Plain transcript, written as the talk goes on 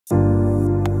This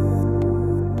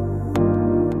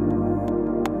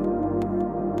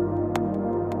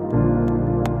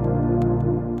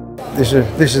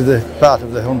is the part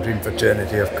of the hunting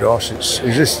fraternity, of course.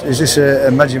 Is this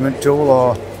a measurement tool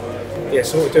or? Yeah,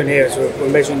 so what we're doing here is we're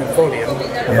measuring the volume of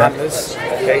antlers,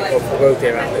 okay, of roe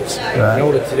deer antlers. Right. In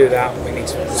order to do that, we need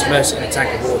to submerge it in a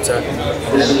tank of water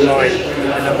and then apply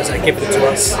the numbers that are given to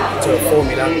us to a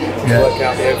formula to work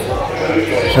out the overall.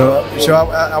 So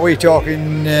are we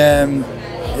talking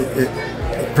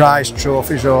prize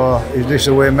trophies, or is this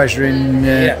a way of measuring?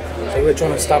 Yeah, so we're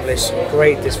trying to establish,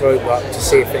 grade this roebuck to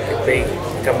see if it could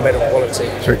become medal quality.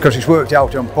 So because it's worked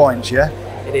out on points, yeah?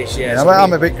 It is, yeah. So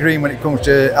I'm a bit green when it comes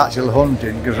to actual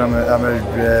hunting because I'm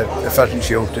a pheasant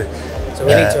shooter. So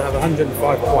we need to have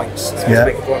 105 points to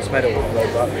make a bronze medal with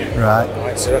roebuck.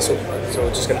 Right. So that's what. So we're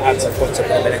just going to add some points up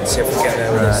in a minute and see if we get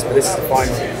there. Right. But this is the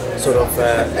final sort of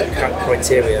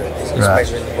criteria. Is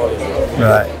measuring the volume.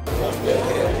 Right.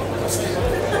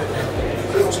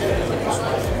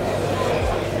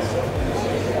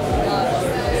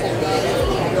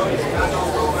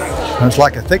 It's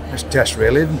like a thickness test,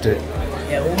 really, isn't it?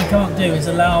 Yeah, what we can't do is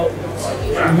allow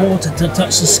the water to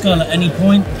touch the skull at any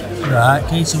point. Right.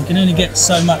 Okay, so we can only get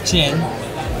so much in.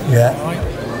 Yeah. Right.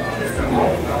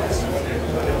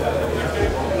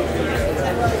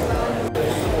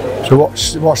 So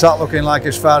what's that looking like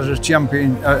as far as a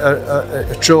champion,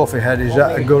 a trophy head? Is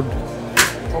that a good?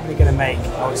 Probably going to make,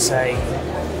 I would say, 3,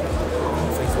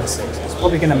 4, 6. It's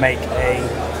probably going to make a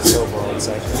silver, I would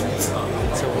say.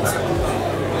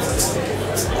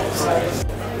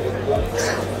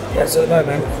 Yeah, so at the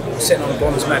moment we're sitting on a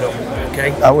bronze medal,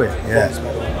 okay? Are we? Yeah. Bronze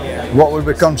medal, yeah. What would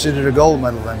we consider a gold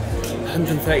medal then?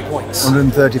 130 points.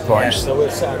 130 points. Yeah, so we're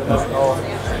sat at the moment on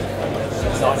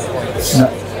 9 points. No.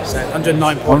 So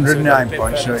 109 points. 109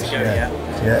 points. So it's, yeah.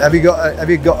 Have you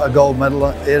got a gold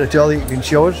medal here at all that you can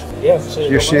show us? Yeah. So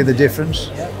you see the difference?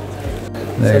 Yeah.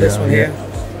 There so this one here.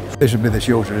 This would be the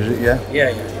shooter, is it? Yeah.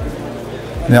 Yeah.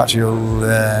 The actual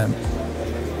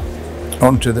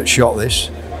hunter that shot this.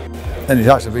 And it's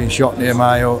actually been shot near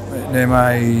my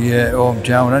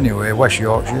hometown anyway, West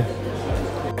Yorkshire.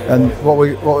 And what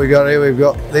we got here, we've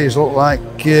got these look like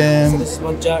so this is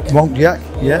Monkjack. Monkjack,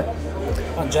 yeah.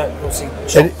 Monkjack, obviously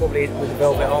shot probably with the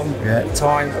velvet on at the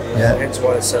time. Hence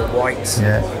why they're so white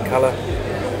in colour.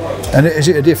 And is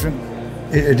it a different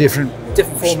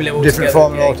formula altogether? Different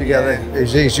formula altogether. Yeah.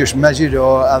 Is these just measured,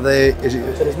 or are they? Is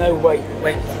it? So there's no weight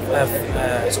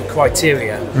sort of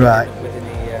criteria. Right.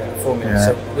 Formula.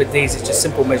 So with these, it's just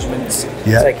simple measurements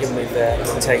taken with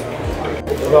tape.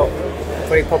 Well,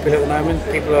 very popular at the moment.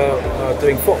 People are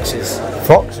doing foxes.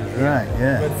 Foxes, right?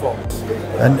 Yeah. Red fox.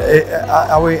 And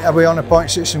are we on a point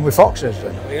system with foxes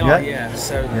then? We are, yeah.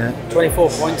 So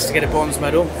 24 points to get a bronze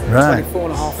medal. Right.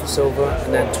 24.5 for silver,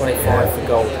 and then 25 for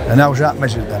gold. And how's that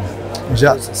measured then? Is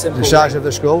that the size of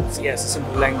the skull? Yes, a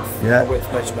simple length width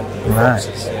measurement with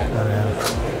foxes.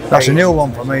 That's a new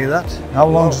one for me. That. How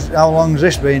long's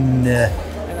this been? In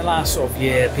the last sort of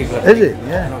year, people have. Is it?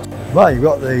 Yeah. Well, you've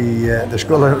got the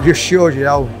skull. It just shows you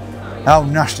how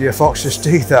nasty a fox's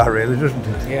teeth are, really, doesn't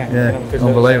it? Yeah.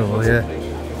 Unbelievable. Yeah.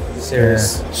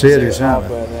 Serious, aren't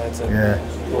they? Yeah.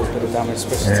 Cause a bit of damage,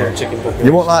 especially to the chicken population.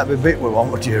 You won't like to be bit with one,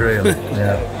 would you? Really?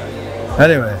 Yeah.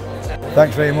 Anyway.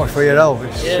 Thanks very much for your help.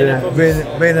 It's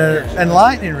been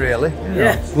enlightening, really.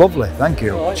 Yeah. Lovely. Thank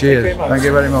you. Right, cheers. Thank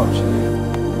you very much.